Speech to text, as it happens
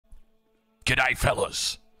G'day,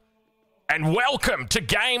 fellas. And welcome to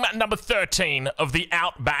game number 13 of the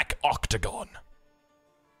Outback Octagon.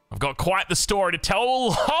 I've got quite the story to tell.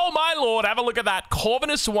 Oh, my lord, have a look at that.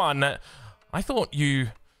 Corvinus 1. I thought you...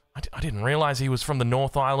 I didn't realize he was from the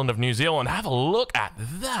North Island of New Zealand. Have a look at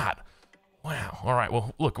that. Wow. All right,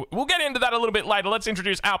 well, look, we'll get into that a little bit later. Let's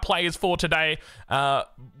introduce our players for today.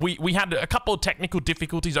 We had a couple of technical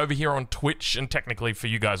difficulties over here on Twitch and technically for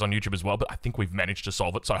you guys on YouTube as well, but I think we've managed to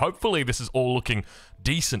solve it. So hopefully this is all looking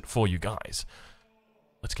decent for you guys.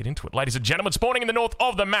 Let's get into it. Ladies and gentlemen, spawning in the north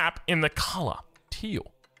of the map in the color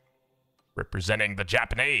teal. Representing the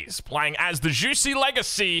Japanese, playing as the Juicy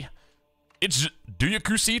Legacy, it's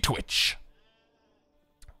Duyukusi Twitch.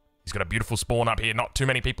 He's got a beautiful spawn up here, not too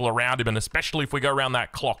many people around him, and especially if we go around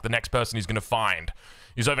that clock, the next person he's going to find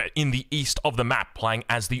is over in the east of the map, playing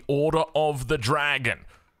as the Order of the Dragon,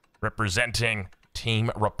 representing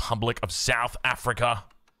Team Republic of South Africa.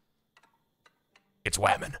 It's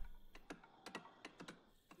Whammon.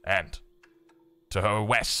 And to her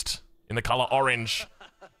west, in the color orange,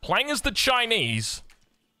 playing as the Chinese,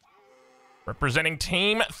 representing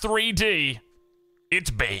Team 3D,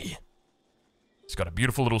 it's B. He's got a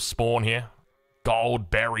beautiful little spawn here. Gold,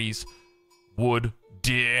 berries, wood,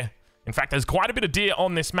 deer. In fact, there's quite a bit of deer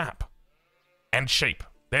on this map. And sheep.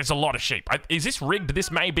 There's a lot of sheep. Is this rigged?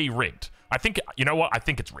 This may be rigged. I think, you know what? I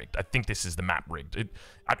think it's rigged. I think this is the map rigged.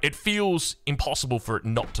 It feels impossible for it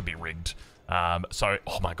not to be rigged. So,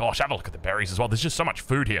 oh my gosh, have a look at the berries as well. There's just so much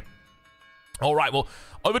food here. All right, well,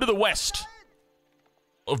 over to the west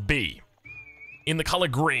of B. In the color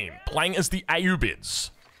green, playing as the Ayyubids.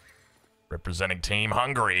 Representing Team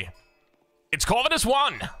Hungary, it's Corvinus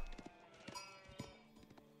 1.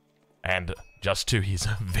 And just to his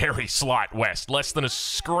very slight west, less than a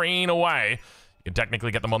screen away, you can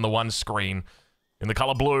technically get them on the one screen. In the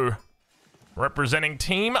color blue, representing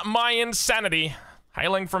Team Mayan Sanity,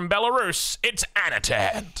 hailing from Belarus, it's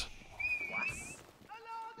Anatan.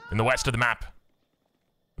 In the west of the map,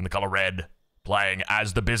 in the color red, playing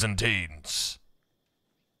as the Byzantines.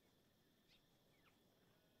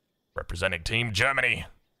 Representing Team Germany,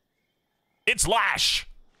 it's Lash.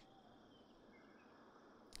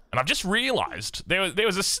 And I've just realized there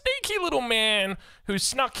was a sneaky little man who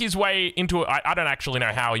snuck his way into it. I don't actually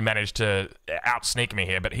know how he managed to out-sneak me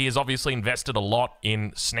here, but he has obviously invested a lot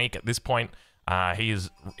in sneak at this point. He's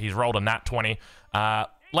rolled a nat 20.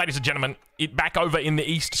 Ladies and gentlemen, back over in the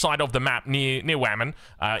east side of the map near Whammon,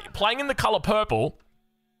 playing in the color purple,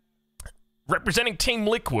 representing Team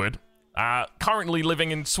Liquid, currently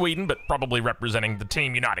living in Sweden, but probably representing the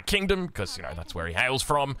Team United Kingdom, because, you know, that's where he hails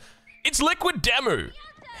from. It's Liquid Demu.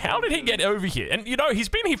 How did he get over here? And, you know, he's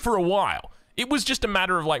been here for a while. It was just a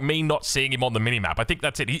matter of, like, me not seeing him on the minimap. I think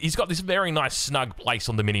that's it. He's got this very nice, snug place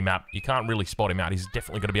on the minimap. You can't really spot him out. He's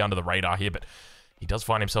definitely going to be under the radar here, but he does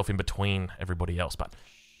find himself in between everybody else. But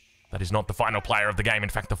that is not the final player of the game. In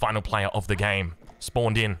fact, the final player of the game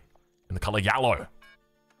spawned in the color yellow,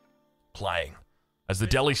 playing as the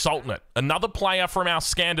Delhi Sultanate, another player from our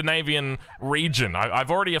Scandinavian region. I've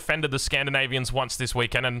already offended the Scandinavians once this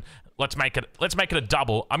weekend, and let's make it a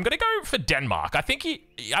double. I'm gonna go for Denmark. I think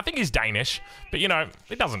he's Danish, but you know,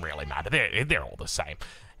 it doesn't really matter. They're all the same.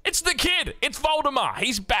 It's the kid. It's Voldemar.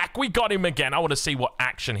 He's back. We got him again. I want to see what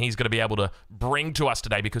action he's going to be able to bring to us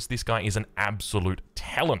today, because this guy is an absolute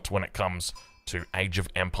talent when it comes to Age of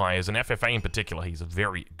Empires and FFA in particular. He's a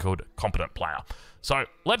very good, competent player. So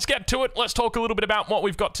let's get to it. Let's talk a little bit about what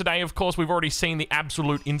we've got today. Of course, we've already seen the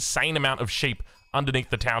absolute insane amount of sheep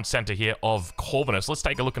underneath the town center here of Corvinus. Let's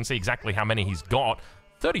take a look and see exactly how many he's got.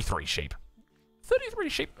 33 sheep. 33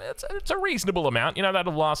 sheep. It's a reasonable amount. You know,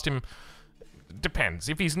 that'll last him... Depends.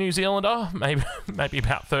 If he's New Zealander, maybe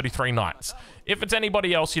about 33 nights. If it's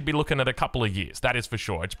anybody else, you'd be looking at a couple of years. That is for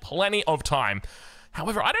sure. It's plenty of time.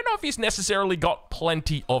 However, I don't know if he's necessarily got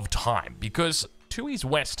plenty of time, because to his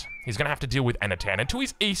west, he's going to have to deal with Anatan, and to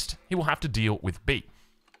his east, he will have to deal with B.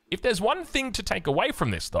 If there's one thing to take away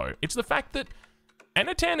from this, though, it's the fact that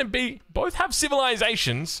Anatan and B both have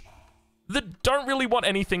civilizations that don't really want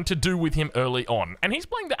anything to do with him early on. And he's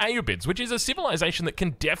playing the Ayyubids, which is a civilization that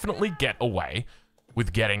can definitely get away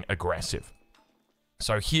with getting aggressive.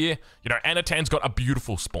 So here, you know, Anatan's got a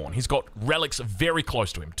beautiful spawn. He's got relics very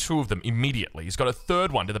close to him, 2 of them immediately. He's got a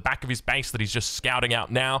 3rd one to the back of his base that he's just scouting out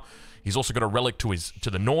now. He's also got a relic to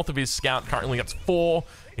the north of his scout. Currently, that's 4.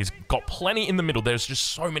 He's got plenty in the middle. There's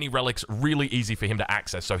just so many relics, really easy for him to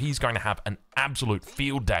access. So he's going to have an absolute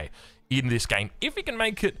field day in this game if he can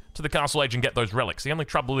make it to the Castle Age and get those relics. The only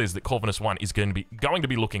trouble is that Corvinus 1 is going to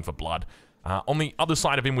be looking for blood. On the other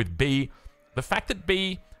side of him with B, the fact that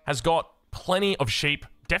B has got plenty of sheep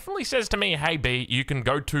definitely says to me, hey, B, you can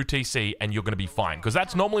go to TC and you're going to be fine. Because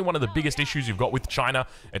that's normally one of the biggest issues you've got with China.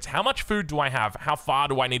 It's how much food do I have? How far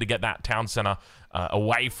do I need to get that town center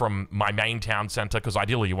away from my main town center? Because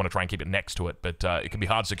ideally you want to try and keep it next to it, but it can be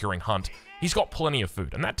hard securing Hunt. He's got plenty of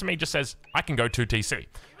food. And that to me just says, I can go to TC.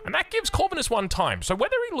 And that gives Corvinus one time. So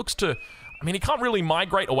whether he looks to... I mean, he can't really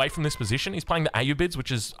migrate away from this position. He's playing the Ayyubids,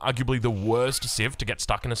 which is arguably the worst civ to get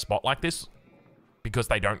stuck in a spot like this because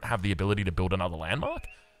they don't have the ability to build another landmark.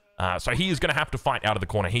 So he is going to have to fight out of the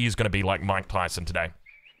corner. He is going to be like Mike Tyson today.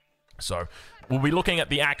 So we'll be looking at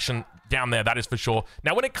the action down there, that is for sure.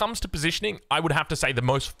 Now, when it comes to positioning, I would have to say the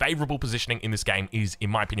most favorable positioning in this game is,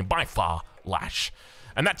 in my opinion, by far, Lash.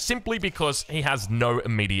 And that's simply because he has no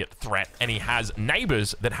immediate threat, and he has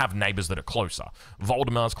neighbors that have neighbors that are closer.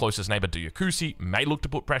 Voldemar's closest neighbor, Diakusi, may look to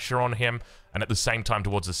put pressure on him, and at the same time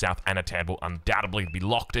towards the south, Anatan will undoubtedly be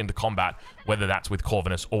locked into combat, whether that's with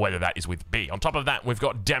Corvinus or whether that is with B. On top of that, we've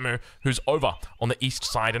got Demu, who's over on the east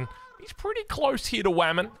side, and he's pretty close here to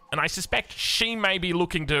Wammen, and I suspect she may be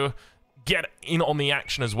looking to get in on the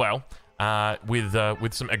action as well,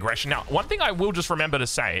 with some aggression. Now, one thing I will just remember to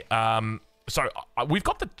say, so we've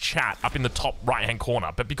got the chat up in the top right-hand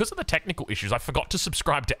corner, but because of the technical issues, I forgot to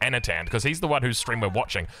subscribe to Anatan because he's the one whose stream we're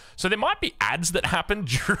watching. So there might be ads that happen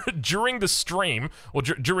during the stream or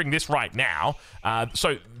during this right now.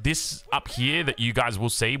 So this up here that you guys will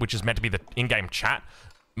see, which is meant to be the in-game chat,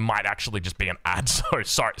 might actually just be an ad. So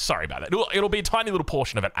sorry about that. It'll be a tiny little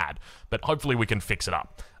portion of an ad, but hopefully we can fix it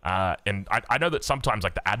up. And I know that sometimes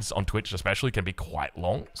like the ads on Twitch especially can be quite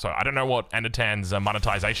long. So I don't know what Anatan's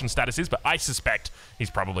monetization status is, but I suspect he's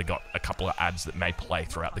probably got a couple of ads that may play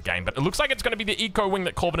throughout the game. But it looks like it's going to be the eco wing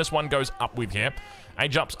that Corvinus 1 goes up with here.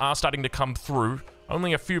 Age ups are starting to come through.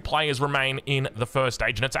 Only a few players remain in the first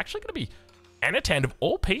stage, and it's actually going to be Anatan of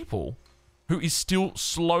all people who is still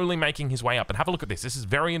slowly making his way up. And have a look at this. This is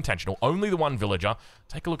very intentional. Only the one villager.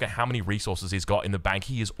 Take a look at how many resources he's got in the bank.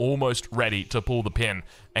 He is almost ready to pull the pin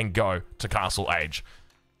and go to Castle Age.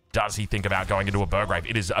 Does he think about going into a Burgrave?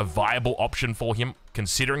 It is a viable option for him,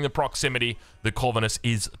 considering the proximity the Corvinus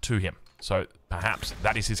is to him. So perhaps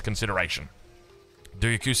that is his consideration.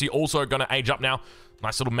 Diakusi also going to age up now.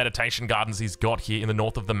 Nice little meditation gardens he's got here in the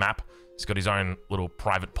north of the map. He's got his own little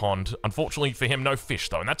private pond. Unfortunately for him, no fish,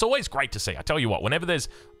 though. And that's always great to see. I tell you what, whenever there's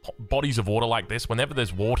bodies of water like this, whenever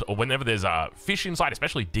there's water, or whenever there's fish inside,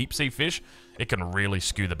 especially deep-sea fish, it can really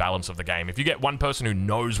skew the balance of the game. If you get one person who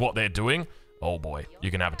knows what they're doing, oh boy,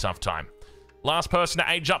 you can have a tough time. Last person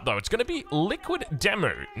to age up, though, it's going to be Liquid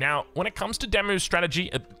Demu. Now, when it comes to Demu's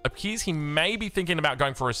strategy, it appears he may be thinking about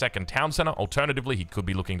going for a second town center. Alternatively, he could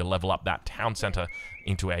be looking to level up that town center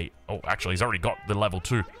into a... Oh, actually, he's already got the level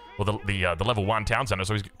 2, or the level 1 town center,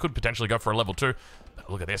 so he could potentially go for a level 2. But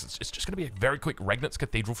look at this. It's just going to be a very quick Regnitz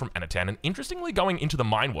Cathedral from Anatan. And interestingly, going into the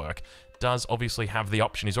mine work does obviously have the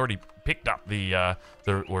option. He's already picked up where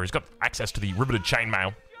he's got access to the riveted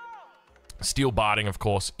chainmail. Steel barding, of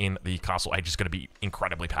course, in the Castle Age is going to be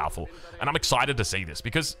incredibly powerful. And I'm excited to see this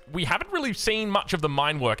because we haven't really seen much of the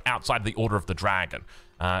mine work outside the Order of the Dragon.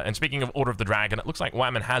 And speaking of Order of the Dragon, it looks like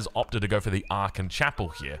Wammen has opted to go for the Ark Chapel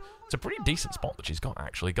here. It's a pretty decent spot that she's got,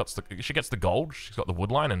 actually. She gets the gold, she's got the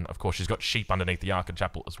woodline, and of course she's got sheep underneath the Ark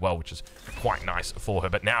Chapel as well, which is quite nice for her.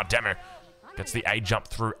 But now Demu gets the A jump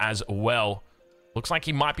through as well. Looks like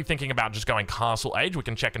he might be thinking about just going Castle Age. We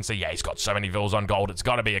can check and see. Yeah, he's got so many vills on gold. It's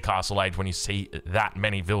got to be a Castle Age when you see that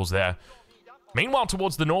many vills there. Meanwhile,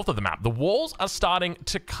 towards the north of the map, the walls are starting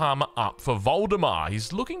to come up for Voldemar.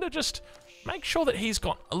 He's looking to just make sure that he's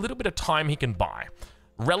got a little bit of time he can buy.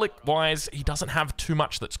 Relic-wise, he doesn't have too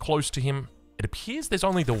much that's close to him. It appears there's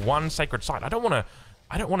only the one sacred site. I don't want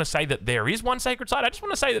to say that there is one sacred site. I just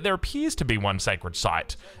want to say that there appears to be one sacred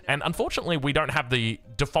site. And unfortunately, we don't have the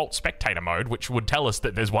default spectator mode, which would tell us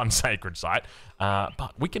that there's one sacred site.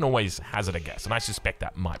 But we can always hazard a guess, and I suspect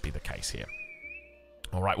that might be the case here.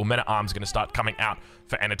 All right, well, Men-at-Arms going to start coming out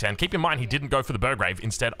for Anatan. Keep in mind, he didn't go for the Burgrave,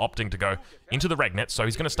 instead opting to go into the Regnitz. So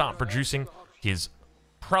he's going to start producing his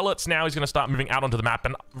prelates now. He's going to start moving out onto the map.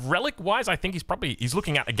 And relic-wise, I think he's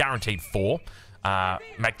looking at a guaranteed 4.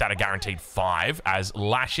 Make that a guaranteed 5 as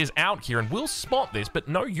Lash is out here, and we'll spot this, but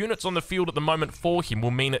no units on the field at the moment for him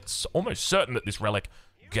will mean it's almost certain that this relic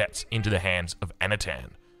gets into the hands of Anatan.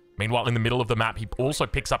 Meanwhile, in the middle of the map, he also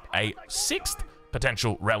picks up a 6th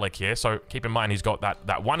potential relic here, so keep in mind he's got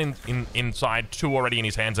that 1 inside, 2 already in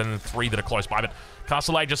his hands, and then 3 that are close by. But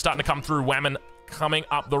Castle Age is starting to come through. Wammen coming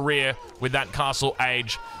up the rear with that Castle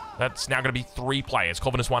Age. That's now going to be 3 players.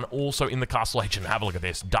 Corvinus 1 also in the Castle Age, and have a look at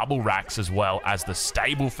this. Double racks as well as the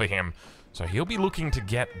stable for him. So he'll be looking to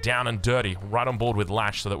get down and dirty right on board with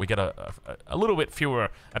Lash so that we get a little bit fewer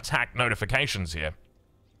attack notifications here.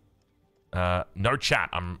 No chat,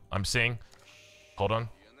 I'm seeing. Hold on.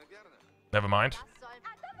 Never mind.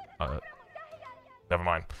 Never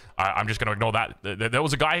mind. I'm just going to ignore that. There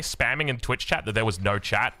was a guy spamming in Twitch chat that there was no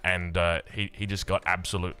chat, and he just got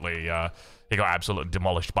absolutely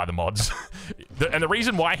demolished by the mods. And the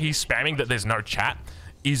reason why he's spamming that there's no chat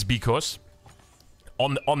is because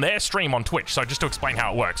on their stream on Twitch, so just to explain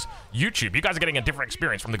how it works, YouTube, you guys are getting a different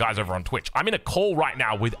experience from the guys over on Twitch. I'm in a call right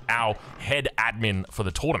now with our head admin for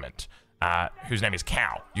the tournament, whose name is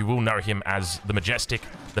Cow. You will know him as the majestic,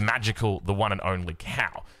 the magical, the one and only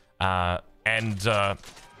Cow.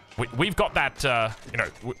 We've got that,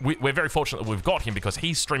 we're very fortunate that we've got him because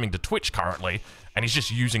he's streaming to Twitch currently, and he's just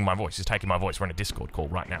using my voice. He's taking my voice. We're in a Discord call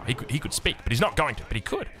right now. He could speak, but he's not going to, but he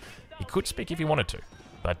could. He could speak if he wanted to.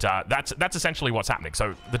 But that's essentially what's happening.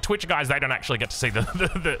 So the Twitch guys, they don't actually get to see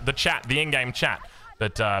the chat, the in-game chat,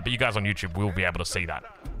 but you guys on YouTube will be able to see that.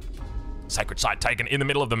 Sacred site taken in the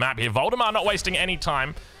middle of the map here. Voldemar not wasting any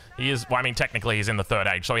time. He is, well, I mean, technically he's in the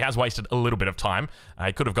 3rd age, so he has wasted a little bit of time.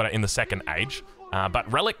 He could have got it in the 2nd age.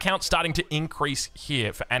 But relic count starting to increase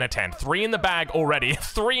here for Anatan. 3 in the bag already,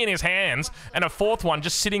 3 in his hands, and a 4th one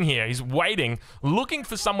just sitting here. He's waiting, looking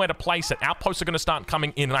for somewhere to place it. Outposts are going to start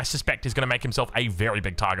coming in, and I suspect he's going to make himself a very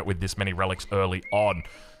big target with this many relics early on.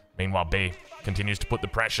 Meanwhile, B continues to put the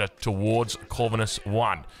pressure towards Corvinus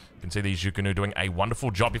 1. You can see these Yukonu doing a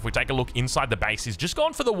wonderful job. If we take a look inside the base, he's just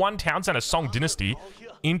gone for the one town center, Song Dynasty,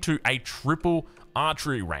 into a triple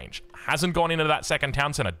archery range. Hasn't gone into that 2nd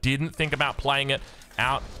town center. Didn't think about playing it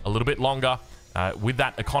out a little bit longer with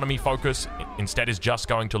that economy focus. Instead is just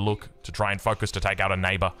going to look to try and focus to take out a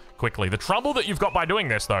neighbor quickly. The trouble that you've got by doing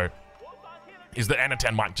this, though, is that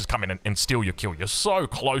Anatan might just come in and steal your kill. You're so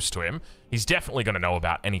close to him. He's definitely going to know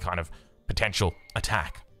about any kind of potential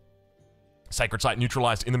attack. Sacred site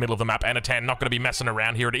neutralized in the middle of the map. Anatan not going to be messing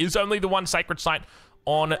around here. It is only the one sacred site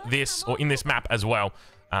on this, or in this map as well.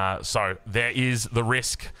 So there is the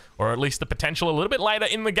risk, or at least the potential a little bit later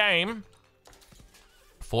in the game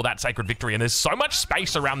for that sacred victory. And there's so much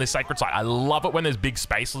space around this sacred site. I love it when there's big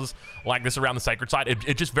spaces like this around the sacred site.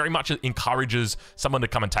 It just very much encourages someone to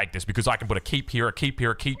come and take this, because I can put a keep here, a keep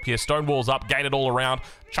here, a keep here, stone walls up, gate it all around,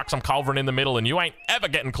 chuck some culverin in the middle, and you ain't ever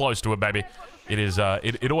getting close to it, baby. It is,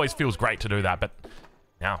 it always feels great to do that. But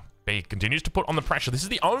now B continues to put on the pressure. This is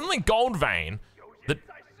the only gold vein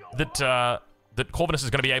that Corvinus is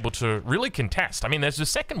going to be able to really contest. I mean, there's a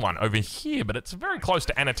 2nd one over here, but it's very close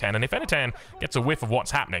to Anatan, and if Anatan gets a whiff of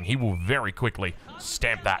what's happening, he will very quickly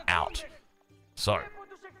stamp that out. So,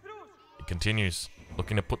 he continues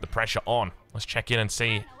looking to put the pressure on. Let's check in and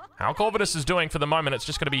see how Corvinus is doing for the moment. It's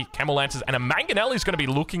just going to be Camel Lancers, and a Mangonel he's going to be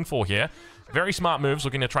looking for here. Very smart moves,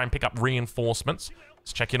 looking to try and pick up reinforcements.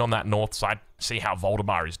 Let's check in on that north side, see how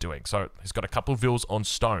Voldemar is doing. So, he's got a couple of vills on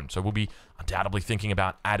stone, so we'll be undoubtedly thinking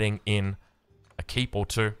about adding in a keep or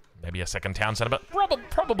two, maybe a 2nd town center, but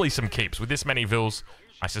probably some keeps. With this many vills,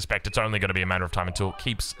 I suspect it's only going to be a matter of time until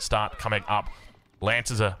keeps start coming up.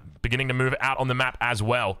 Lancers are beginning to move out on the map as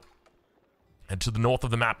well. And to the north of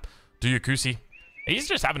the map, Duyukusi, he's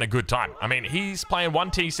just having a good time. I mean, he's playing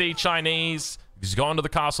 1TC Chinese, he's gone to the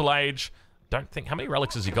Castle Age. Don't think, how many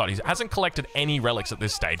relics has he got? He hasn't collected any relics at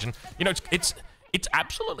this stage, and you know, it's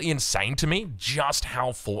absolutely insane to me just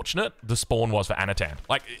how fortunate the spawn was for Anatan.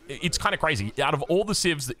 Like, it's kind of crazy. Out of all the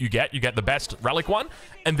civs that you get the best relic one,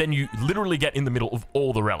 and then you literally get in the middle of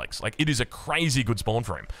all the relics. Like, it is a crazy good spawn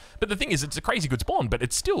for him. But the thing is, it's a crazy good spawn, but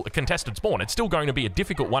it's still a contested spawn. It's still going to be a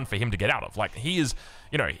difficult one for him to get out of. Like, he is,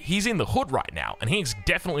 you know, he's in the hood right now, and he's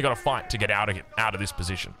definitely got to fight to get out of this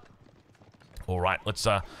position. All right, let's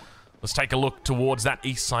take a look towards that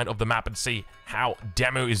east side of the map and see how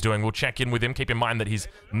Demu is doing. We'll check in with him. Keep in mind that his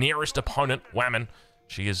nearest opponent, Wammen,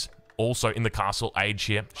 she is also in the Castle Age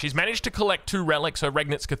here. She's managed to collect 2 relics. Her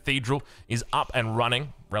Regnitz Cathedral is up and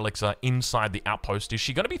running. Relics are inside the outpost. Is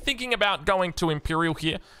she going to be thinking about going to Imperial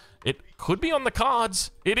here? It could be on the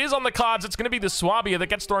cards. It is on the cards. It's going to be the Swabia that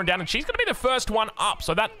gets thrown down, and she's going to be the first one up.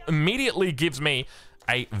 So that immediately gives me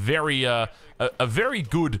a very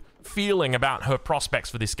good feeling about her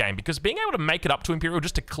prospects for this game, because being able to make it up to Imperial,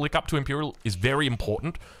 just to click up to Imperial, is very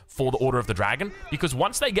important for the Order of the Dragon, because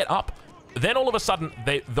once they get up, then all of a sudden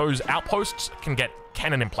those outposts can get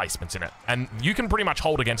cannon emplacements in it, and you can pretty much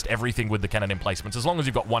hold against everything with the cannon emplacements. As long as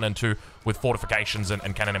you've got 1 and 2 with fortifications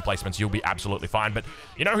and cannon emplacements, you'll be absolutely fine. But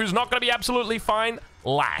you know who's not going to be absolutely fine?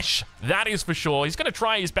 Lash. That is for sure. He's going to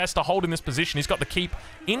try his best to hold in this position. He's got the keep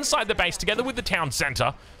inside the base together with the town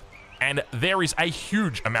center, and there is a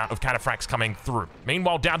huge amount of cataphracts coming through.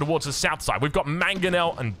 Meanwhile, down towards the south side, we've got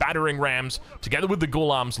Mangonel and Battering Rams together with the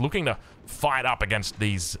Gulams looking to fight up against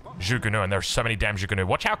these Jukunu, and there's so many damn Jukunu.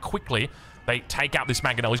 Watch how quickly they take out this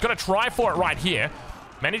mangonel. He's going to try for it right here.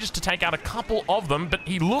 Manages to take out a couple of them, but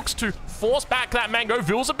he looks to force back that mango.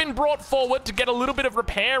 Vils have been brought forward to get a little bit of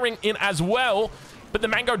repairing in as well, but the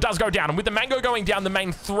mango does go down. And with the mango going down, the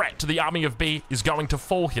main threat to the army of B is going to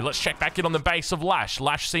fall here. Let's check back in on the base of Lash.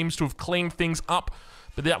 Lash seems to have cleaned things up,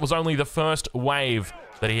 but that was only the first wave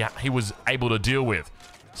that he was able to deal with.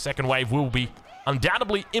 Second wave will be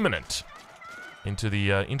undoubtedly imminent into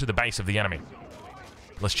the base of the enemy.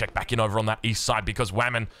 Let's check back in over on that east side because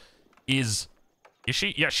Whammon is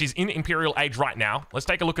she? Yeah, she's in Imperial Age right now. Let's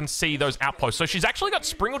take a look and see those outposts. So she's actually got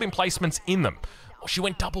sprinkled emplacements in them. Oh, she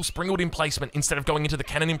went double sprinkled emplacement instead of going into the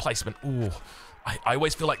cannon emplacement. Ooh, I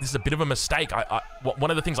always feel like this is a bit of a mistake.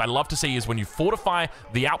 One of the things I love to see is when you fortify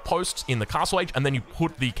the outposts in the Castle Age and then you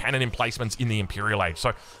put the cannon emplacements in the Imperial Age.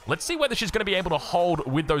 So let's see whether she's going to be able to hold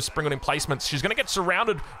with those sprinkled emplacements. She's going to get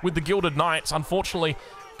surrounded with the Gilded Knights. Unfortunately,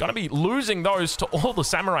 going to be losing those to all the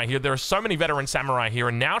samurai here. There are so many veteran samurai here,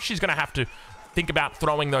 and now she's going to have to think about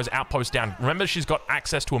throwing those outposts down. Remember, she's got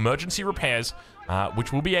access to emergency repairs,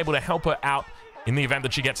 which will be able to help her out in the event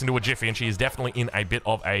that she gets into a jiffy, and she is definitely in a bit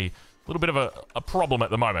of a problem at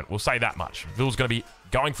the moment. We'll say that much. Vil's going to be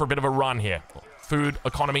going for a bit of a run here. Food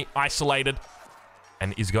economy isolated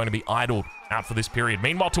and is going to be idled out for this period.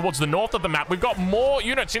 Meanwhile, towards the north of the map, we've got more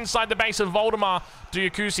units inside the base of Voldemar.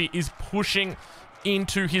 Diakusi is pushing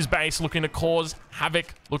into his base, looking to cause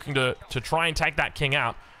havoc, looking to try and take that king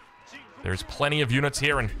out. There's plenty of units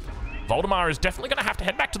here, and Voldemar is definitely going to have to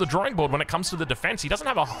head back to the drawing board when it comes to the defense. He doesn't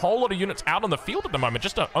have a whole lot of units out on the field at the moment,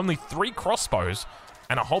 just only 3 crossbows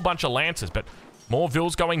and a whole bunch of lancers, but more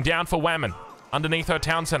Vils going down for Whammon underneath her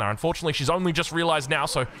town center. Unfortunately, she's only just realized now,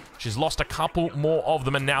 so she's lost a couple more of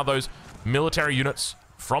them, and now those military units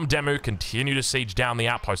from Demu continue to siege down the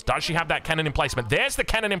outpost. Does she have that cannon emplacement? There's the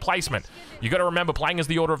cannon emplacement. You got to remember, playing as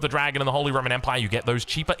the Order of the Dragon in the Holy Roman Empire, you get those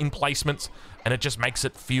cheaper emplacements, and it just makes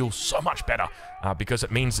it feel so much better because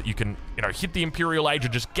it means that you can, hit the Imperial Age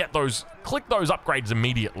and just get those, click those upgrades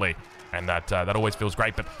immediately, and that always feels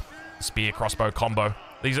great. But spear crossbow combo.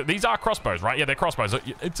 These are crossbows, right? Yeah, they're crossbows.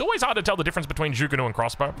 It's always hard to tell the difference between Jugunu and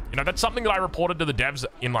crossbow. That's something that I reported to the devs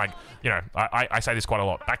in, I say this quite a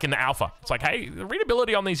lot. Back in the alpha, it's like, hey, the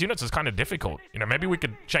readability on these units is kind of difficult. Maybe we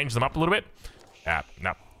could change them up a little bit.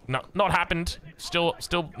 No, not happened. Still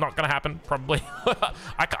not going to happen, probably.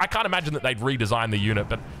 I can't imagine that they'd redesign the unit,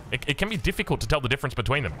 but it can be difficult to tell the difference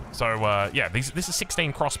between them. So, yeah, this is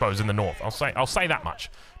 16 crossbows in the north. I'll say that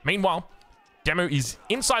much. Meanwhile, Demu is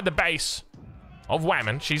inside the base of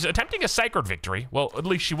Whammon. She's attempting a sacred victory. Well, at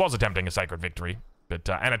least she was attempting a sacred victory. But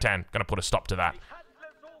Anatan going to put a stop to that.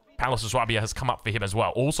 Palace of Swabia has come up for him as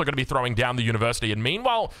well. Also going to be throwing down the university. And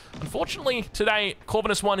meanwhile, unfortunately, today,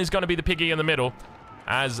 Corvinus 1 is going to be the piggy in the middle,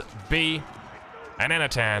 as B and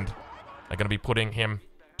Anatan are going to be putting him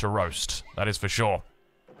to roast. That is for sure.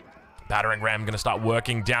 Battering ram going to start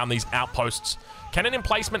working down these outposts. Cannon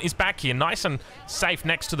emplacement is back here, nice and safe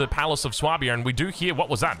next to the Palace of Swabia, and we do hear, what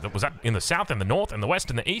was that? Was that in the south, in the north, in the west,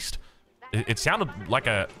 in the east? It sounded like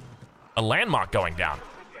a landmark going down.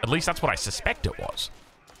 At least that's what I suspect it was.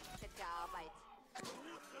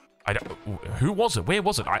 Who was it? Where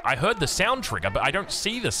was it? I heard the sound trigger, but I don't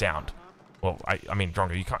see the sound. Well, I mean,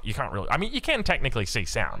 Drongo, you can't really. I mean, you can technically see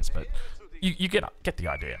sounds, but you get the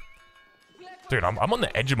idea. Dude, I'm on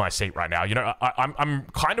the edge of my seat right now. I'm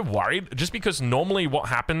kind of worried, just because normally what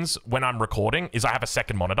happens when I'm recording is I have a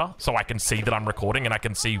second monitor, so I can see that I'm recording and I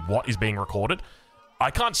can see what is being recorded. I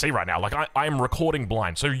can't see right now. Like, I am recording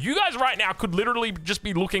blind. So you guys right now could literally just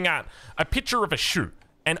be looking at a picture of a shoe,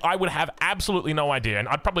 and I would have absolutely no idea, and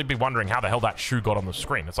I'd probably be wondering how the hell that shoe got on the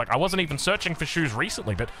screen. It's like, I wasn't even searching for shoes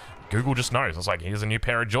recently, but Google just knows. It's like, here's a new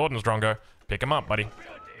pair of Jordans, Drongo. Pick them up, buddy.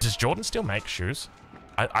 Does Jordan still make shoes?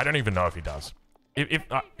 I don't even know if he does.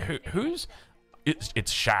 Who's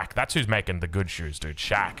it's Shaq. That's who's making the good shoes, dude.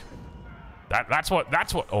 Shaq. That's what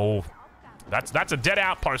oh, that's a dead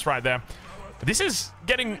outpost right there. This is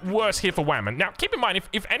getting worse here for Whammon. Now, keep in mind,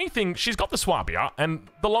 if anything, she's got the Swabia, and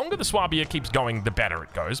the longer the Swabia keeps going, the better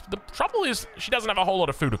it goes. The trouble is, she doesn't have a whole lot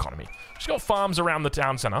of food economy. She's got farms around the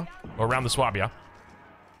town center, or around the Swabia,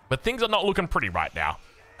 but things are not looking pretty right now.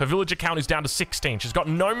 Her villager count is down to 16. She's got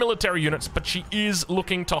no military units, but she is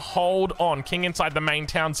looking to hold on. King inside the main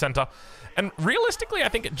town center. And realistically, I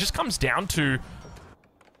think it just comes down to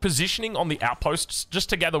positioning on the outposts, just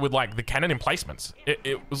together with, like, the cannon emplacements.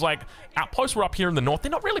 It was like, outposts were up here in the north. They're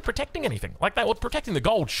not really protecting anything. Like, they were protecting the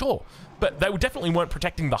gold, sure, but they definitely weren't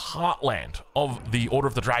protecting the heartland of the Order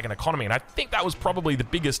of the Dragon economy. And I think that was probably the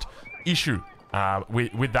biggest issue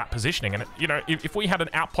with that positioning. And, if we had an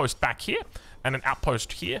outpost back here and an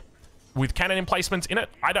outpost here with cannon emplacements in it,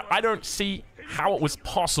 I don't see how it was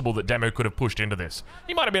possible that Demu could have pushed into this.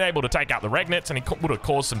 He might have been able to take out the Regnets, and he would have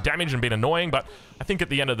caused some damage and been annoying, but I think at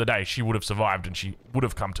the end of the day, she would have survived and she would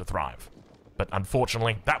have come to thrive. But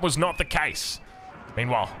unfortunately, that was not the case.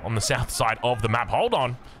 Meanwhile, on the south side of the map, hold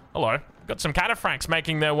on. Hello. Got some cataphracts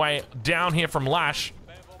making their way down here from Lash.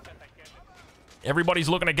 Everybody's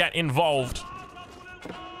looking to get involved.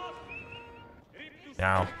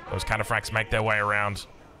 Now, those cataphracts make their way around.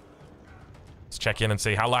 Let's check in and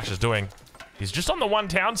see how Lash is doing. He's just on the one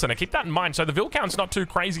town center. Keep that in mind. So the Vil count's not too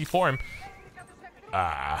crazy for him.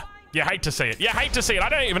 You hate to see it. You hate to see it. I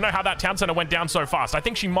don't even know how that town center went down so fast. I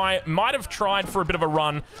think she might have tried for a bit of a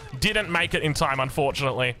run. Didn't make it in time,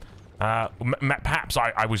 unfortunately. Perhaps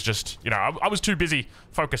I was just, you know, I was too busy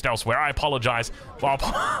focused elsewhere. I apologize. Well,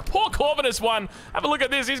 poor Corvinus one. Have a look at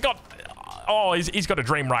this. He's got... Oh, he's got a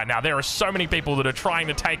dream right now. There are so many people that are trying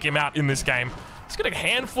to take him out in this game. He's got a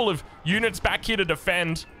handful of units back here to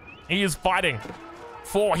defend. He is fighting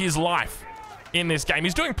for his life in this game.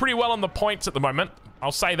 He's doing pretty well on the points at the moment.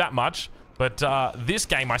 I'll say that much. But this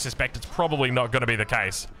game, I suspect it's probably not going to be the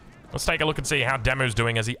case. Let's take a look and see how Demu's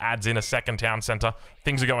doing as he adds in a second town center.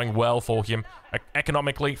 Things are going well for him.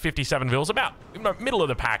 Economically, 57 Vils, about middle of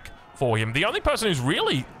the pack for him. The only person who's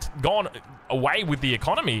really gone away with the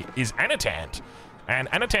economy is Anatan. And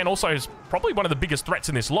Anatan also is probably one of the biggest threats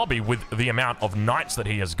in this lobby with the amount of knights that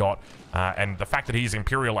he has got and the fact that he's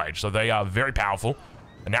Imperial Age. So they are very powerful.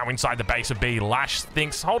 And now inside the base of B, Lash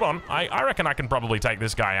thinks, hold on, I reckon I can probably take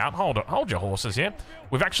this guy out. Hold your horses here.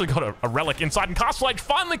 We've actually got a relic inside, and Castle Age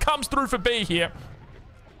finally comes through for B here.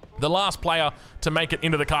 The last player to make it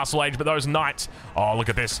into the Castle Age, but those knights, oh, look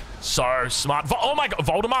at this. So smart. Oh my God,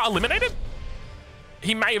 Voldemar eliminated?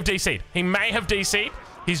 He may have DC'd. He may have DC'd.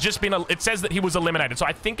 He's just been, it says that he was eliminated. So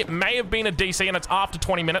I think it may have been a DC, and it's after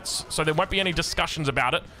 20 minutes, so there won't be any discussions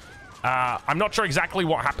about it. I'm not sure exactly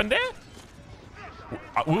what happened there.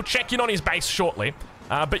 We'll check in on his base shortly,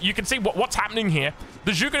 but you can see what's happening here.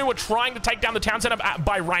 The Zhuganu are trying to take down the town center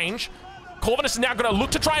by range. Corvinus is now going to look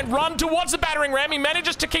to try and run towards the battering ram. He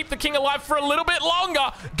manages to keep the king alive for a little bit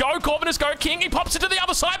longer. Go, Corvinus, go, king. He pops it to the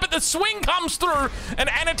other side, but the swing comes through, and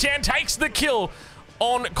Anatan takes the kill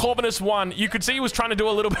on Corvinus 1. You could see he was trying to do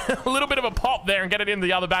a little bit of a pop there and get it in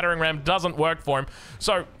the other battering ram. Doesn't work for him.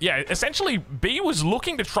 So, yeah, essentially, B was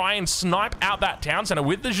looking to try and snipe out that town center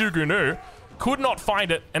with the Zhuganu. Could not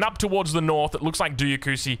find it, and up towards the north, it looks like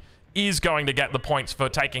Duyakusi is going to get the points for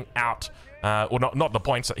taking out, or not the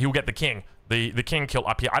points, he'll get the king. The king kill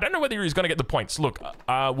up here. I don't know whether he's going to get the points. Look,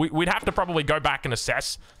 we'd have to probably go back and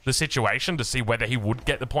assess the situation to see whether he would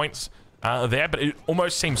get the points there, but it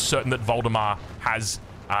almost seems certain that Voldemar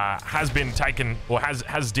has been taken, or has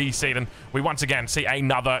DC'd, and we once again see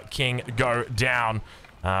another king go down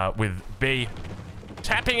with B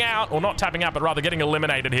tapping out, or not tapping out, but rather getting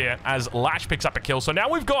eliminated here as Lash picks up a kill. So now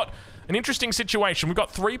we've got an interesting situation. We've got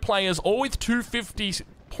 3 players, all with 250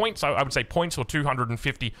 points, I would say points, or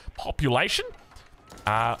 250 population.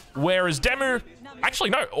 Whereas Demu, actually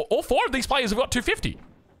no, all 4 of these players have got 250.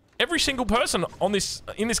 Every single person on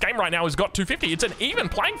in this game right now has got 250. It's an even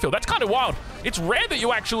playing field. That's kind of wild. It's rare that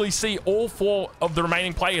you actually see all 4 of the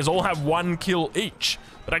remaining players all have 1 kill each.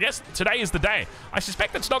 But I guess today is the day. I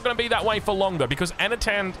suspect it's not going to be that way for long, though, because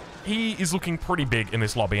Anatan, he is looking pretty big in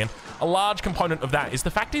this lobby, and a large component of that is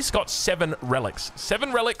the fact he's got 7 relics.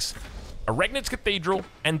 7 relics, a Regnitz Cathedral,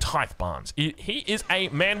 and Tithe Barns. He is a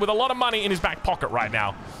man with a lot of money in his back pocket right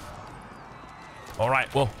now. All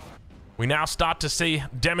right, well, we now start to see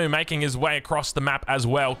Demu making his way across the map as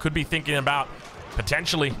well. Could be thinking about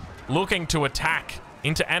potentially looking to attack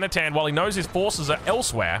into Anatan while he knows his forces are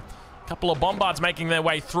elsewhere. Couple of bombards making their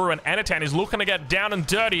way through, and Anatan is looking to get down and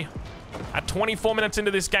dirty. At 24 minutes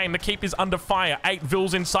into this game, the keep is under fire. 8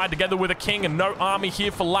 Vils inside together with a king, and no army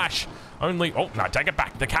here for Lash. Only, oh, no, take it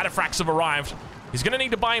back. The cataphracts have arrived. He's going to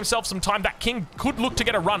need to buy himself some time. That king could look to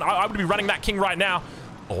get a run. I would be running that king right now.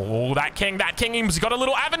 Oh, that king, he's got a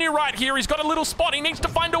little avenue right here. He's got a little spot. He needs to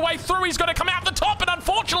find a way through. He's got to come out the top, and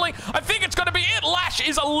unfortunately, I think it's going to be it. Lash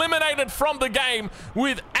is eliminated from the game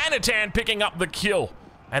with Anatan picking up the kill.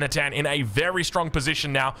 Anatan in a very strong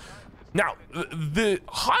position now. Now, the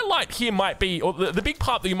highlight here might be, or the big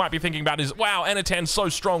part that you might be thinking about is, wow, Anatan's so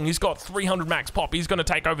strong. He's got 300 max pop. He's going to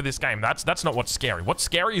take over this game. That's not what's scary. What's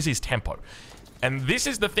scary is his tempo. And this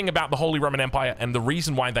is the thing about the Holy Roman Empire and the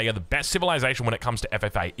reason why they are the best civilization when it comes to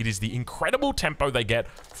FFA. It is the incredible tempo they get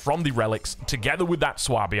from the relics, together with that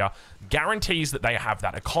Swabia, guarantees that they have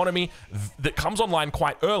that economy that comes online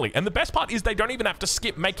quite early. And the best part is they don't even have to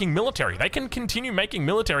skip making military. They can continue making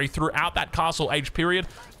military throughout that castle age period.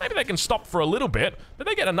 Maybe they can stop for a little bit, but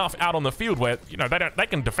they get enough out on the field where, you know, they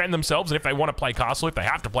can defend themselves, and if they want to play castle, if they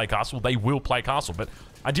have to play castle, they will play castle. But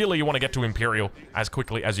ideally, you want to get to Imperial as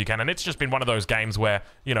quickly as you can, and it's just been one of those games where,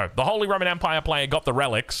 you know, the Holy Roman Empire player got the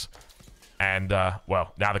relics, and,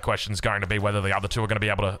 well, now the question's going to be whether the other two are going to be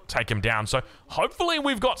able to take him down. So hopefully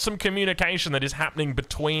we've got some communication that is happening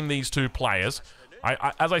between these two players.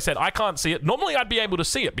 As I said, I can't see it. Normally, I'd be able to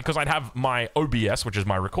see it because I'd have my OBS, which is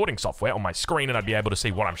my recording software, on my screen, and I'd be able to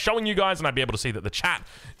see what I'm showing you guys, and I'd be able to see that the chat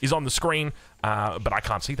is on the screen, but I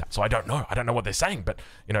can't see that, so I don't know. I don't know what they're saying, but,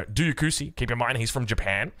 you know, Duyukusi, keep in mind, he's from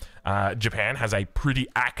Japan. Japan has a pretty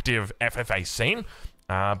active FFA scene,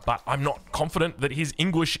 but I'm not confident that his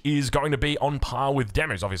English is going to be on par with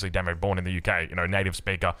Demu's. Obviously, Demu, born in the UK, you know, native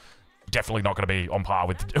speaker. Definitely not going to be on par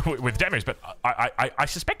with Demu's, but I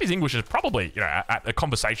suspect his English is probably, you know, at a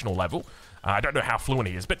conversational level. I don't know how fluent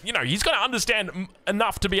he is, but, you know, he's going to understand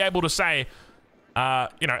enough to be able to say,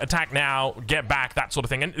 you know, attack now, get back, that sort of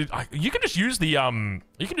thing. And you can just use the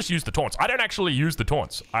taunts. I don't actually use the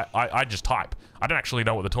taunts. I just type. I don't actually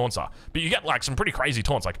know what the taunts are, but you get like some pretty crazy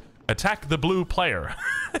taunts, like attack the blue player.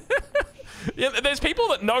 Yeah, there's people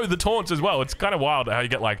that know the taunts as well. It's kind of wild how you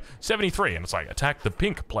get like 73 and it's like attack the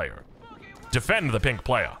pink player. Defend the pink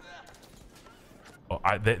player. Oh,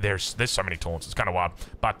 there's so many taunts. It's kind of wild.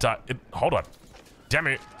 But hold on,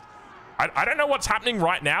 Demu. I don't know what's happening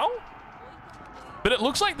right now, but it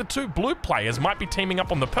looks like the two blue players might be teaming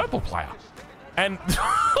up on the purple player. And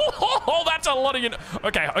oh, that's a lot of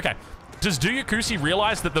Okay. Does Duyukusi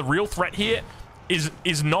realize that the real threat here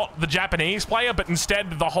is not the Japanese player, but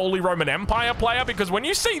instead the Holy Roman Empire player? Because when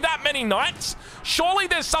you see that many knights, surely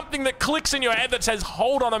there's something that clicks in your head that says,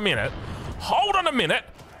 hold on a minute. Hold on a minute.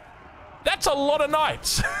 That's a lot of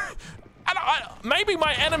knights. And maybe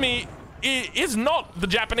my enemy is not the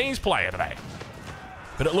Japanese player today.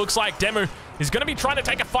 But it looks like Demu is going to be trying to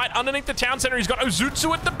take a fight underneath the town center. He's got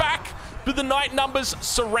Ozutsu at the back, but the knight numbers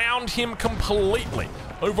surround him completely,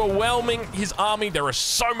 overwhelming his army. There are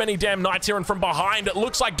so many damn knights here, and from behind, it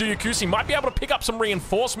looks like Duyukusi might be able to pick up some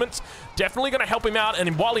reinforcements. Definitely going to help him out,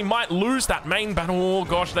 and while he might lose that main battle, oh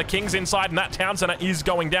gosh, the king's inside, and that town center is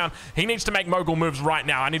going down. He needs to make Mogul moves right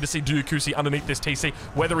now. I need to see Duyukusi underneath this TC,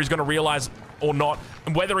 whether he's going to realize or not,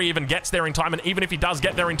 and whether he even gets there in time, and even if he does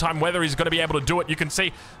get there in time, whether he's going to be able to do it. You can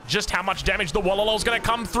see just how much damage the Wallalol's going to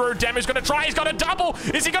come through. Demu's going to try. He's got a double.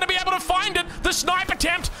 Is he going to be able to find it? The snipe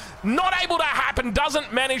attempt, not able to happen,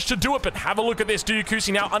 doesn't manage to do it, but have a look at this.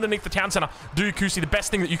 Duyukusi now underneath the town center. Duyukusi, the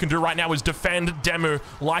best thing that you can do right now is defend Demu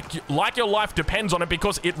like your life depends on it,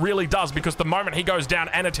 because it really does, because the moment he goes down,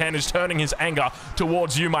 Anatan is turning his anger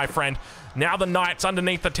towards you, my friend. Now the knights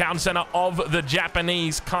underneath the town center of the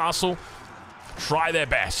Japanese castle try their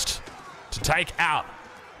best to take out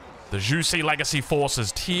the Jussi Legacy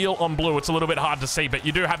forces. Teal on blue, it's a little bit hard to see, but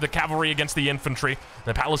you do have the cavalry against the infantry.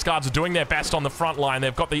 The palace guards are doing their best on the front line.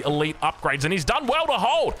 They've got the elite upgrades, and he's done well to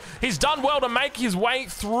hold. He's done well to make his way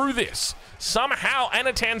through this. Somehow,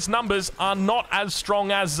 Anatan's numbers are not as strong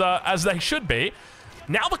as they should be.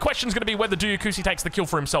 Now the question's going to be whether Duyukusi takes the kill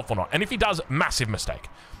for himself or not, and if he does, massive mistake.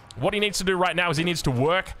 What he needs to do right now is he needs to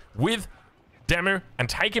work with Demu and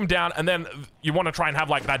take him down, and then you want to try and have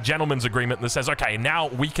like that gentleman's agreement that says, okay, now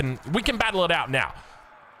we can battle it out now.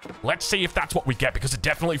 Let's see if that's what we get, because it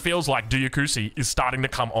definitely feels like Duyukusi is starting to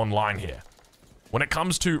come online here. When it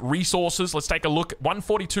comes to resources, let's take a look.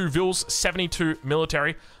 142 vils, 72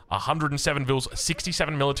 military, 107 vils,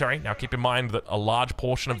 67 military. Now keep in mind that a large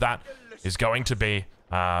portion of that is going to be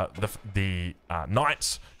the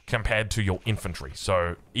knights compared to your infantry.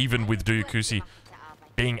 So even with Duyukusi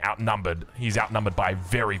being outnumbered, he's outnumbered by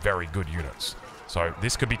very, very good units. So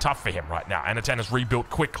this could be tough for him right now. Anatan has rebuilt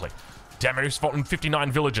quickly. Demu's fought in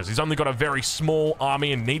 59 villages. He's only got a very small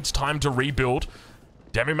army and needs time to rebuild.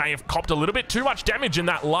 Demu may have copped a little bit too much damage in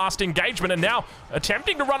that last engagement, and now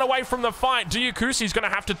attempting to run away from the fight. Duyukusi's going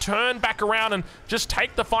to have to turn back around and just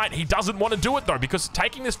take the fight. He doesn't want to do it, though, because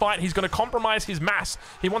taking this fight, he's going to compromise his mass.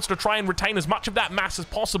 He wants to try and retain as much of that mass as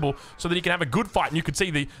possible so that he can have a good fight. And you could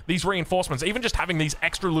see these reinforcements. Even just having these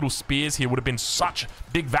extra little spears here would have been such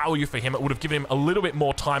big value for him. It would have given him a little bit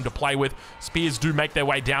more time to play with. Spears do make their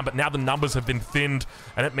way down, but now the numbers have been thinned,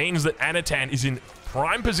 and it means that Anatan is in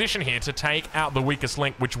prime position here to take out the weakest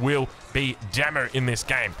link, which will be Demu in this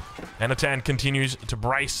game. Anatan continues to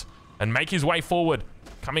brace and make his way forward.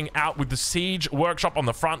 coming out with the siege workshop on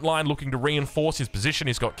the front line, looking to reinforce his position.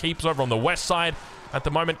 He's got keeps over on the west side. At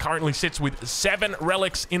the moment, currently sits with 7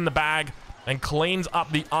 relics in the bag and cleans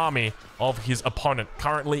up the army of his opponent.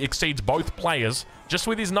 Currently exceeds both players just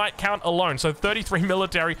with his knight count alone. So 33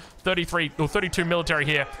 military, 32 military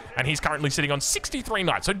here, and he's currently sitting on 63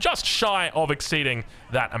 knights. So just shy of exceeding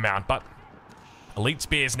that amount. But elite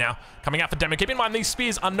spears now coming out for Demu. Keep in mind, these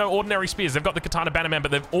spears are no ordinary spears. They've got the Katana Bannerman, but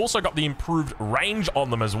they've also got the improved range on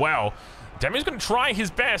them as well. Demu's going to try his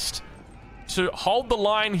best to hold the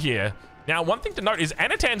line here. Now, one thing to note is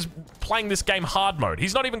Anatan's playing this game hard mode.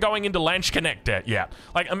 He's not even going into Lanch Connector yet.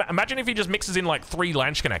 Like, imagine if he just mixes in like 3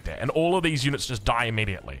 Lanch Connector and all of these units just die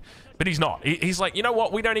immediately. But he's not. He's like, you know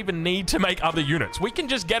what? We don't even need to make other units. We can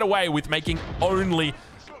just get away with making only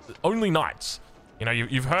knights. You know,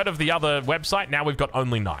 you've heard of the other website. Now we've got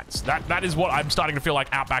only knights. That is what I'm starting to feel like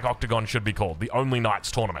Outback Octagon should be called. The only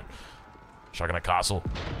knights tournament. Shogunate Castle.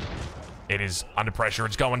 It is under pressure.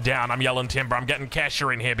 It's going down. I'm yelling timber. I'm getting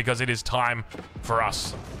Kesha in here because it is time for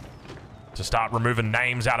us to start removing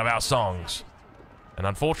names out of our songs. And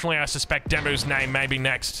unfortunately, I suspect Demu's name may be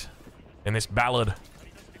next in this ballad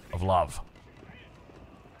of love.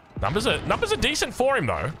 Numbers are decent for him,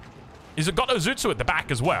 though. He's got Ozutsu at the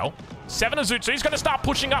back as well. 7 Ozutsu. He's going to start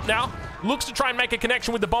pushing up now. Looks to try and make a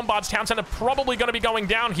connection with the Bombards town center. Probably going to be going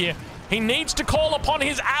down here. He needs to call upon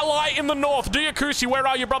his ally in the north. Dyakusi, where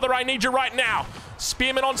are you, brother? I need you right now.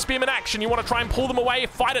 Spearman on spearman action. You want to try and pull them away,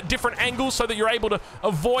 fight at different angles so that you're able to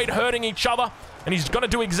avoid hurting each other. And he's going to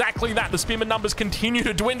do exactly that. The spearman numbers continue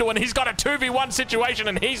to dwindle, and he's got a 2v1 situation,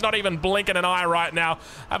 and he's not even blinking an eye right now.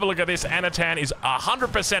 Have a look at this. Anatan is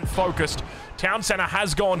 100% focused. Town center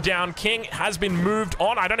has gone down. King has been moved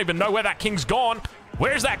on. I don't even know where that king's gone.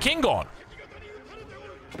 Where's that king gone?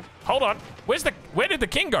 Hold on. Where did the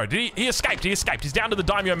king go? He escaped. He escaped. He's down to the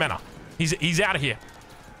Daimyo Manor. He's out of here.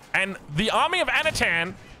 And the army of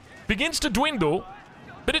Anatan begins to dwindle,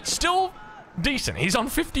 but it's still decent. He's on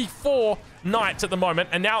 54 knights at the moment,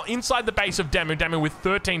 and now inside the base of Demu. Demu with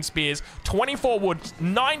 13 spears, 24 wood,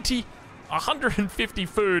 90, 150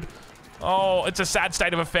 food. Oh, it's a sad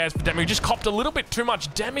state of affairs for Demu. He just copped a little bit too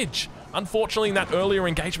much damage. Unfortunately, in that earlier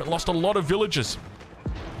engagement, lost a lot of villagers.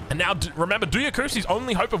 And now, remember, Dyakusi's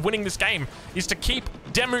only hope of winning this game is to keep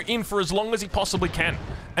Demu in for as long as he possibly can.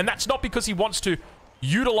 And that's not because he wants to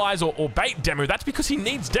utilize or bait Demu. That's because he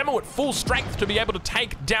needs Demu at full strength to be able to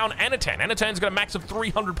take down Anatan. Anatan's got a max of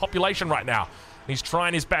 300 population right now. He's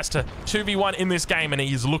trying his best to 2v1 in this game, and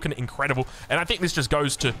he's looking incredible. And I think this just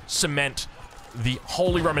goes to cement the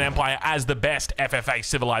Holy Roman Empire as the best FFA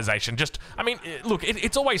civilization. Just, I mean, look,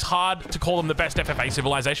 it's always hard to call them the best FFA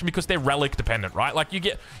civilization because they're relic dependent, right? Like you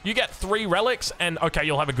get 3 relics and okay,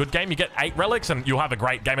 you'll have a good game. You get 8 relics and you'll have a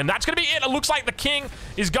great game. And that's going to be it. It looks like the king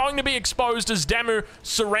is going to be exposed as Demu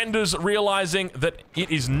surrenders, realizing that it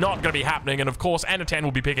is not going to be happening. And of course, Anatan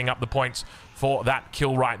will be picking up the points for that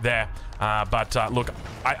kill right there. Look,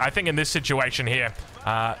 I think in this situation here,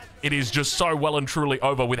 it is just so well and truly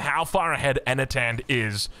over with how far ahead Anatan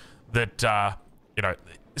is that, you know,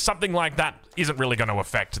 something like that isn't really going to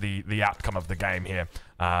affect the outcome of the game here.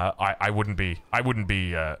 I wouldn't be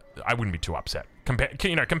too upset.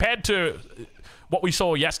 Compared to what we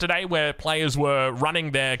saw yesterday, where players were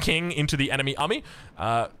running their king into the enemy army,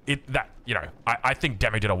 I think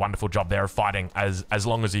Demu did a wonderful job there of fighting as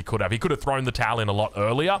long as he could have. He could have thrown the towel in a lot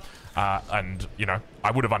earlier, and you know,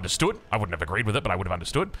 I would have understood. I wouldn't have agreed with it, but I would have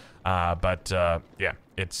understood. Yeah,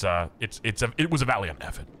 it was a valiant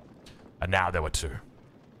effort. And now there were 2,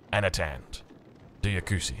 Anatan,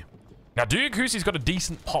 Dyakusi. Now Dyakusi's got a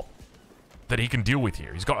decent pop that he can deal with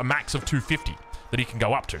here. He's got a max of 250 that he can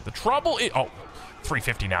go up to. The trouble is,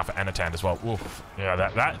 350 now for Anatan as well. Oof.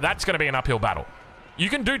 Yeah, that's going to be an uphill battle. You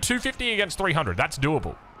can do 250 against 300. That's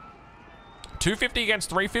doable. 250 against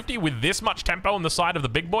 350 with this much tempo on the side of the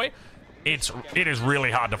big boy, it is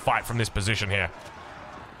really hard to fight from this position here.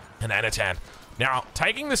 And Anatan now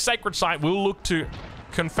taking the sacred site will look to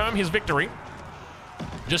confirm his victory,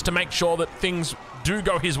 just to make sure that things do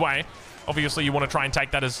go his way. Obviously, you want to try and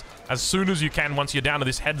take that as soon as you can once you're down to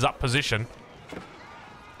this heads-up position.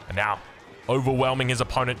 And now, overwhelming his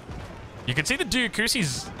opponent. You can see that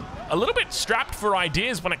Dyakusi's a little bit strapped for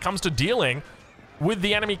ideas when it comes to dealing with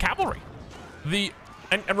the enemy cavalry.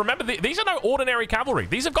 And remember, these are no ordinary cavalry.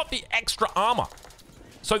 These have got the extra armor.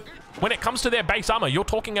 So when it comes to their base armor, you're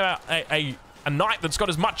talking about a knight that's got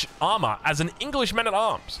as much armor as an English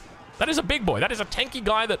man-at-arms. That is a big boy. That is a tanky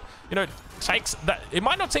guy that, you know, takes that. It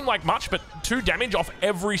might not seem like much, but 2 damage off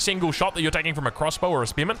every single shot that you're taking from a crossbow or a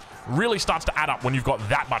spearman really starts to add up when you've got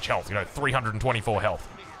that much health. You know, 324 health.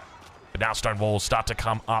 But now stone walls start to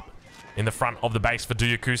come up in the front of the base for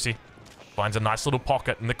Duyukusi. Finds a nice little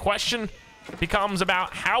pocket. And the question becomes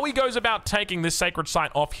about how he goes about taking this sacred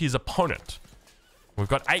site off his opponent. We've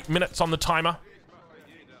got 8 minutes on the timer.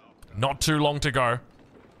 Not too long to go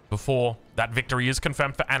before that victory is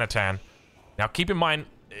confirmed for Anatan. Now, keep in mind,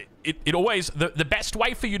 it always... The best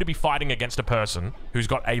way for you to be fighting against a person who's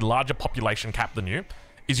got a larger population cap than you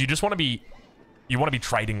is you just want to be... You want to be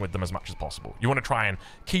trading with them as much as possible. You want to try and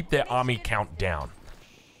keep their army count down.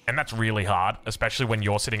 And that's really hard, especially when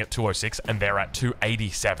you're sitting at 206 and they're at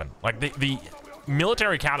 287. Like, the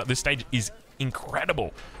military count at this stage is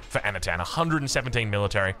incredible for Anatan. 117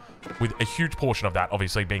 military, with a huge portion of that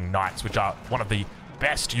obviously being knights, which are one of the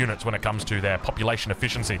best units when it comes to their population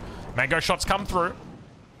efficiency. Mango shots come through,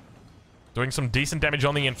 doing some decent damage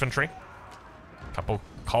on the infantry. A couple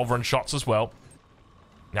culverin shots as well.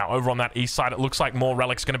 Now, over on that east side, it looks like more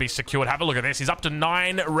relics going to be secured. Have a look at this. He's up to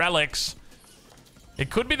 9 relics. It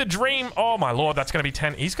could be the dream. Oh, my lord. That's going to be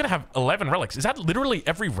 10. He's going to have 11 relics. Is that literally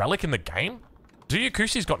every relic in the game?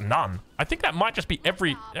 Duyukusi's got none. I think that might just be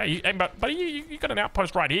every... Yeah, but you got an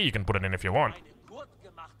outpost right here you can put it in if you want.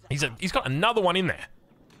 He's got another one in there.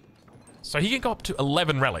 So he can go up to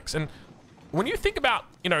 11 relics. And when you think about,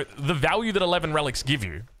 you know, the value that 11 relics give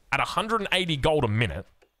you at 180 gold a minute...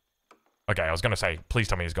 Okay, I was going to say, please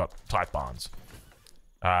tell me he's got Tithe Barns.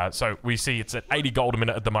 So we see it's at 80 gold a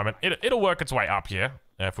minute at the moment. It'll work its way up here.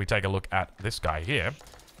 If we take a look at this guy here.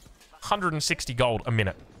 160 gold a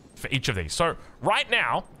minute for each of these. So right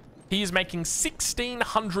now, he is making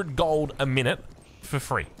 1,600 gold a minute for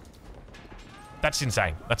free. That's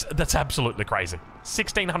insane. That's absolutely crazy.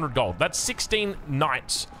 1,600 gold. That's 16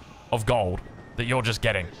 nights of gold that you're just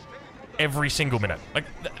getting every single minute. Like,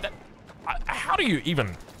 how do you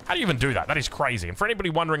even do that? That is crazy. And for anybody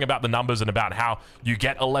wondering about the numbers and about how you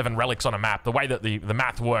get 11 relics on a map, the way that the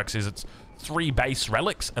math works is it's 3 base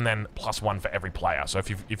relics and then +1 for every player. So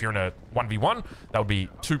if you're in a 1v1, that would be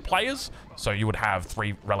 2 players. So you would have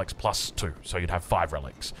 3 relics +2. So you'd have 5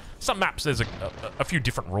 relics. Some maps, there's a few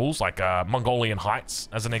different rules, like Mongolian Heights,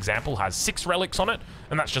 as an example, has 6 relics on it.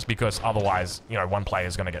 And that's just because otherwise, you know, one player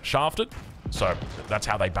is going to get shafted. So that's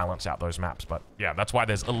how they balance out those maps. But yeah, that's why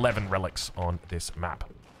there's 11 relics on this map.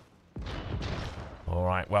 All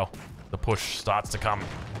right, well, the push starts to come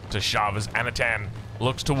to shove as Anatan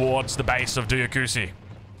looks towards the base of Duyukusi.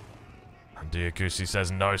 And Duyukusi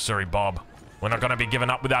says, no, sorry, Bob. We're not going to be given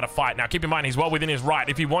up without a fight. Now, keep in mind, he's well within his right.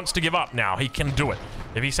 If he wants to give up now, he can do it.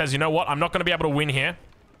 If he says, you know what, I'm not going to be able to win here,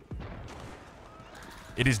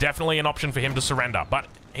 it is definitely an option for him to surrender. But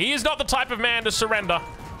he is not the type of man to surrender.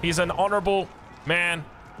 He's an honorable man.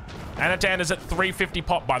 Anatan is at 350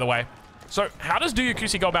 pop, by the way. So how does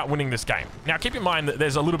Duyukusi go about winning this game? Now, keep in mind that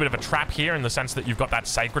there's a little bit of a trap here in the sense that you've got that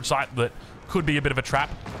sacred site that could be a bit of a trap.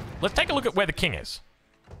 Let's take a look at where the king is.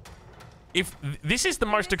 If this is the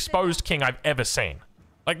most exposed king I've ever seen.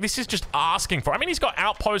 Like, this is just asking for... I mean, he's got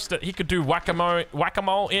outposts that he could do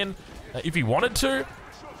whack-a-mole in if he wanted to.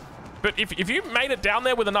 But if you made it down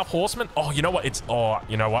there with enough horsemen... Oh, you know what?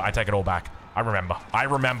 You know what? I take it all back. I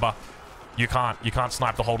remember. You can't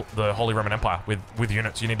snipe the Holy Roman Empire with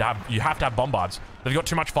units. You have to have bombards. They've got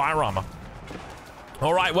too much fire armor.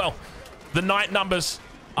 All right, well, the knight numbers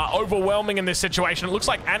are overwhelming in this situation. It looks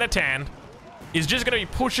like Anatan is just going to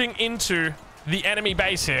be pushing into the enemy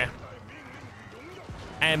base here.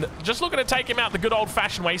 And just looking to take him out the good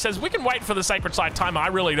old-fashioned way. He says, we can wait for the sacred site timer. I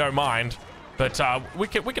really don't mind. But we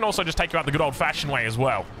can also just take you out the good old-fashioned way as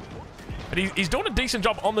well. But he's doing a decent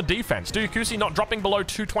job on the defense. Duyukusi not dropping below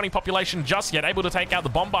 220 population just yet, able to take out the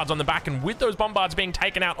bombards on the back. And with those bombards being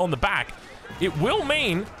taken out on the back, it will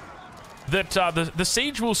mean that the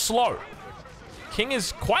siege will slow. King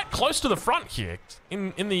is quite close to the front here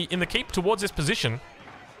in the keep towards this position.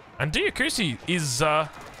 And Duyukusi is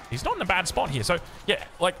he's not in a bad spot here. So yeah,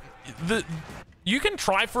 like you can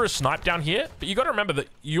try for a snipe down here, but you got to remember that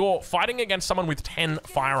you're fighting against someone with 10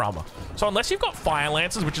 fire armor. So unless you've got fire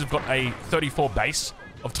lances, which have got a 34 base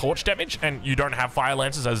of torch damage, and you don't have fire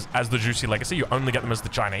lances as the Juicy Legacy, you only get them as the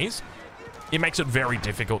Chinese, it makes it very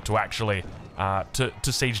difficult to actually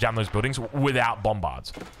to siege down those buildings without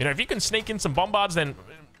bombards. You know, if you can sneak in some bombards, then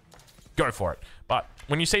go for it. But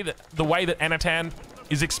when you see that the way that Anatan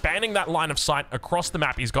is expanding that line of sight across the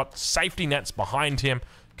map, he's got safety nets behind him,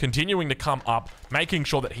 continuing to come up, making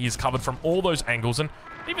sure that he is covered from all those angles. And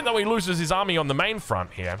even though he loses his army on the main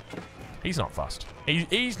front here, he's not fussed.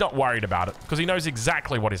 He's not worried about it because he knows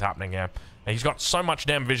exactly what is happening here. And he's got so much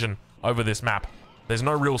damn vision over this map. There's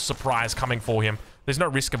no real surprise coming for him. There's no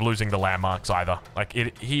risk of losing the landmarks either. Like,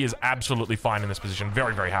 he is absolutely fine in this position.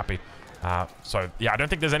 Very, very happy. So, yeah, I don't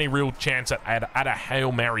think there's any real chance at a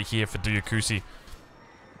Hail Mary here for Duyukusi.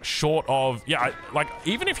 short of, yeah, like,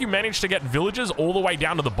 even if you manage to get villagers all the way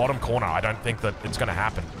down to the bottom corner, I don't think that it's going to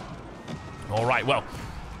happen. All right, well,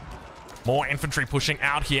 more infantry pushing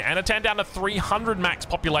out here. Anatan down to 300 max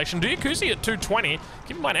population. Duyakusi at 220.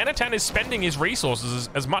 Keep in mind, Anatan is spending his resources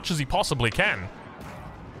as much as he possibly can.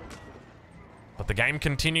 But the game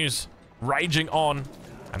continues raging on.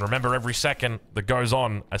 And remember, every second that goes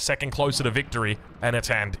on, a second closer to victory,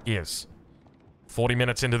 Anatan is. 40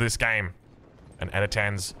 minutes into this game, and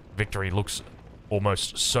Anatan's victory looks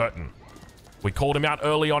almost certain. We called him out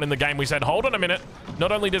early on in the game. We said, hold on a minute.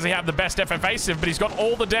 Not only does he have the best FFA civ, but he's got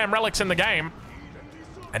all the damn relics in the game.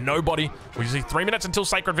 And nobody, we see 3 minutes until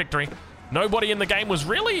Sacred Victory, nobody in the game was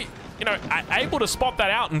really, you know, able to spot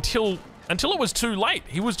that out until it was too late.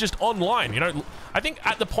 He was just online, you know. I think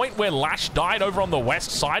at the point where Lash died over on the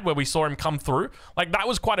west side, where we saw him come through, like, that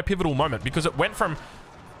was quite a pivotal moment, because it went from,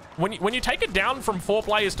 when you take it down from 4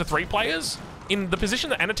 players to 3 players, in the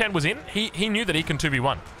position that Anatan was in, he knew that he can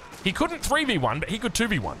 2v1. He couldn't 3v1, but he could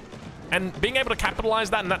 2v1. And being able to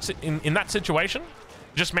capitalize that in that situation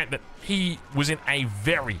just meant that he was in a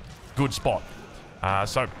very good spot.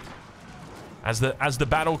 So as the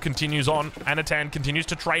battle continues on, Anatan continues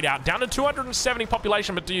to trade out. Down to 270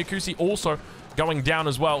 population, but Duyakusi also going down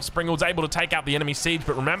as well. Springald's able to take out the enemy siege,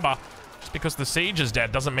 but remember, just because the siege is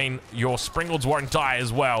dead doesn't mean your Springalds won't die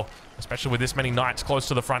as well, especially with this many knights close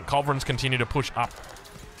to the front. Culverins continue to push up.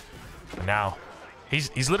 And now,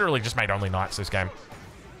 he's literally just made only knights this game.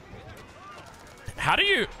 How do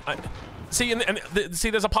you... see,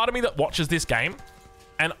 there's a part of me that watches this game,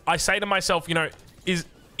 and I say to myself, you know, is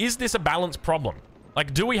this a balance problem?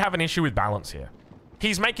 Like, do we have an issue with balance here?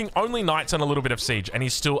 He's making only knights and a little bit of siege, and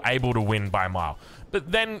he's still able to win by a mile.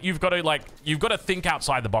 But then you've got to think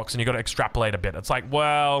outside the box, and you've got to extrapolate a bit. It's like,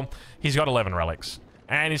 well, he's got 11 relics,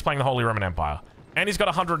 and he's playing the Holy Roman Empire, and he's got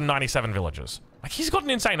 197 villages. Like, he's got an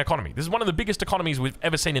insane economy. This is one of the biggest economies we've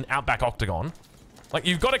ever seen in Outback Octagon. Like,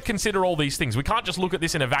 you've got to consider all these things. We can't just look at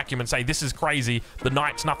this in a vacuum and say, this is crazy. The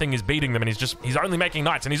knights, nothing is beating them, and he's only making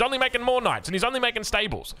knights, and he's only making more knights, and he's only making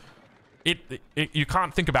stables. You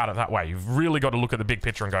can't think about it that way. You've really got to look at the big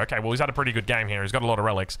picture and go, okay, well, he's had a pretty good game here. He's got a lot of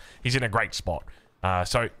relics. He's in a great spot.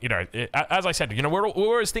 So, you know, as I said, you know, we're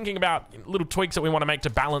always thinking about little tweaks that we want to make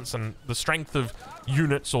to balance and the strength of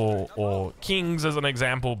units or kings as an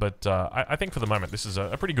example. But I think for the moment, this is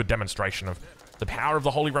a pretty good demonstration of the power of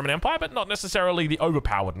the Holy Roman Empire, but not necessarily the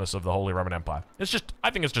overpoweredness of the Holy Roman Empire.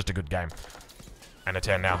 I think it's just a good game. And a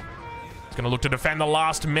 10 now. He's going to look to defend the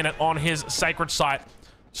last minute on his sacred site.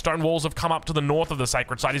 Stone walls have come up to the north of the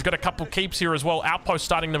sacred site. He's got a couple keeps here as well. Outposts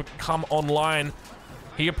starting to come online.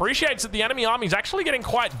 He appreciates that the enemy army is actually getting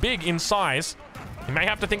quite big in size. He may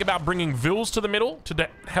have to think about bringing Vils to the middle to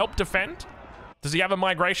help defend. Does he have a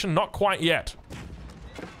migration? Not quite yet.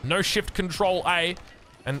 No shift control A.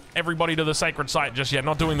 And everybody to the sacred site just yet.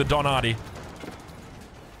 Not doing the Donardi.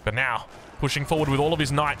 But now, pushing forward with all of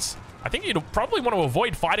his knights. I think you'd probably want to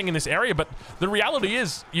avoid fighting in this area, but the reality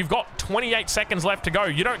is you've got 28 seconds left to go.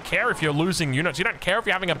 You don't care if you're losing units. You don't care if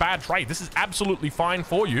you're having a bad trade. This is absolutely fine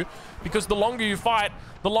for you, because the longer you fight,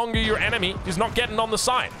 the longer your enemy is not getting on the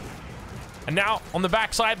site. And now, on the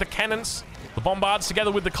backside, the cannons, the bombards together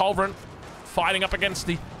with the culverin, fighting up against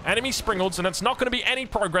the enemy Springalds, and it's not going to be any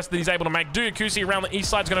progress that he's able to make. Duyakusi around the east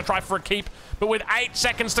side is going to try for a keep, but with 8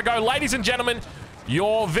 seconds to go, ladies and gentlemen,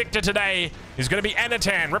 your victor today is going to be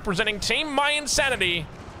Anatan, representing Team My Insanity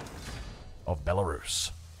of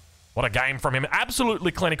Belarus. What a game from him.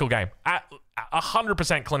 Absolutely clinical game.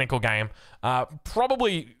 100% clinical game.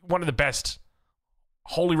 Probably one of the best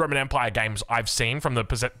Holy Roman Empire games I've seen from the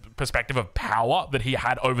perspective of power that he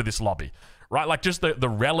had over this lobby. Right, like just the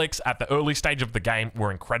relics at the early stage of the game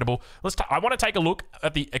were incredible. I want to take a look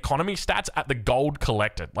at the economy stats at the gold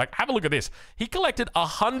collected. Like, have a look at this. He collected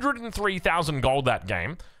 103,000 gold that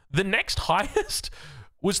game. The next highest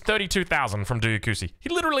was 32,000 from Duyakusi. He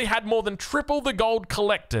literally had more than triple the gold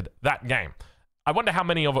collected that game. I wonder how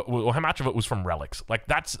many of it, or how much of it was from relics. Like,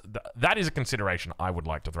 that is a consideration I would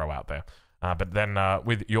like to throw out there. But then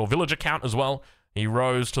with your villager count as well, he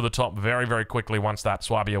rose to the top very, very quickly once that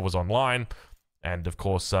Swabia was online. And, of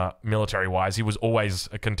course, military-wise, he was always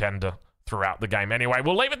a contender throughout the game. Anyway,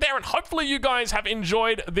 we'll leave it there, and hopefully you guys have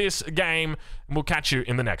enjoyed this game. And we'll catch you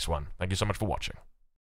in the next one. Thank you so much for watching.